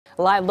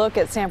A live look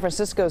at San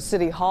Francisco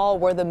City Hall,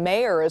 where the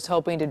mayor is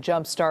hoping to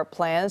jumpstart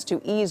plans to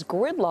ease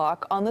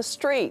gridlock on the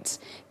streets.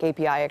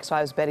 KPIX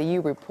 5's Betty Yu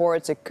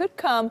reports it could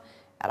come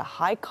at a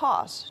high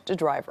cost to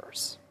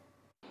drivers.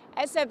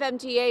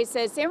 SFMTA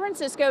says San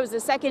Francisco is the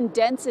second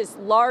densest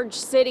large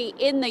city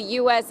in the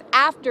U.S.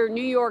 after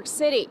New York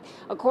City.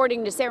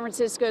 According to San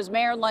Francisco's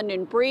Mayor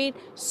London Breed,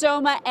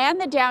 SoMa and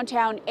the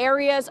downtown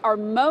areas are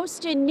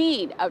most in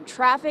need of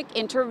traffic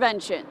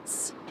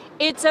interventions.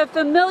 It's a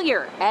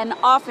familiar and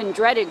often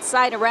dreaded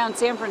sight around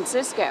San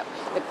Francisco,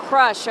 the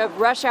crush of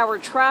rush hour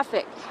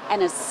traffic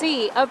and a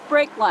sea of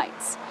brake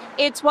lights.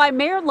 It's why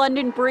Mayor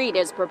London Breed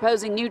is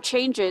proposing new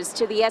changes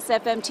to the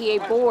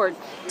SFMTA board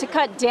to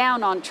cut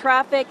down on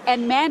traffic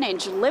and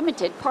manage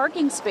limited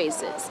parking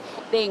spaces.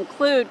 They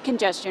include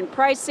congestion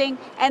pricing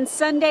and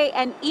Sunday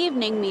and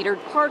evening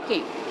metered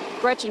parking.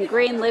 Gretchen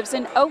Green lives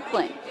in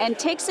Oakland and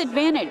takes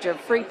advantage of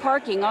free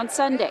parking on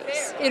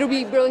Sundays. It'll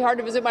be really hard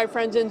to visit my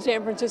friends in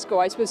San Francisco.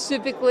 I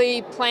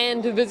specifically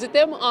plan to visit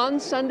them on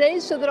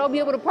Sundays so that I'll be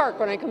able to park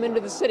when I come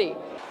into the city.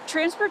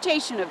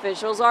 Transportation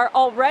officials are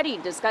already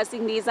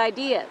discussing these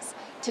ideas.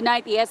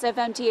 Tonight, the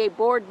SFMTA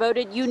board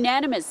voted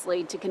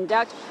unanimously to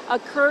conduct a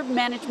curb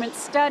management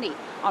study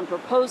on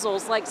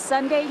proposals like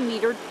Sunday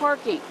metered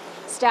parking.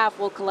 Staff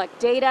will collect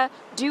data,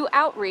 do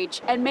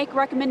outreach, and make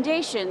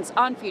recommendations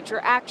on future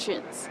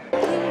actions.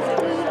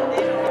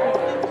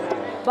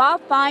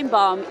 Bob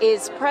Feinbaum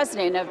is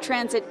president of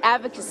transit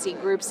advocacy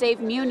group Save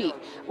Muni,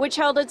 which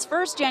held its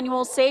first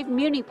annual Save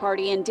Muni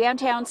party in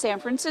downtown San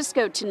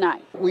Francisco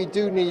tonight. We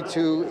do need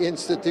to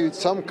institute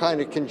some kind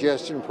of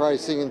congestion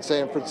pricing in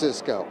San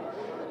Francisco.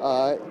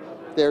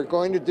 They're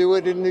going to do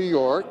it in New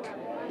York.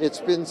 It's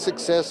been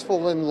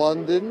successful in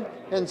London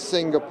and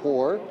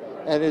Singapore,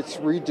 and it's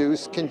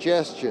reduced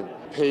congestion.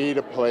 Pay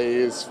to play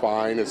is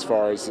fine as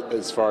far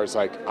as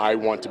like I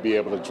want to be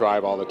able to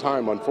drive all the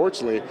time.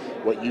 Unfortunately,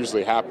 what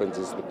usually happens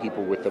is the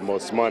people with the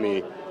most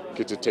money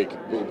get to take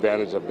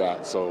advantage of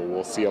that. So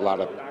we'll see a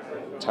lot of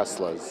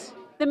Teslas.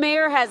 The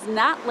mayor has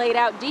not laid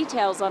out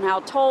details on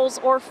how tolls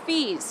or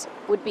fees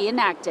would be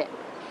enacted.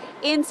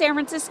 In San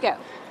Francisco,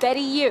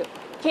 Betty Yu,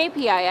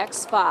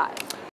 KPIX 5.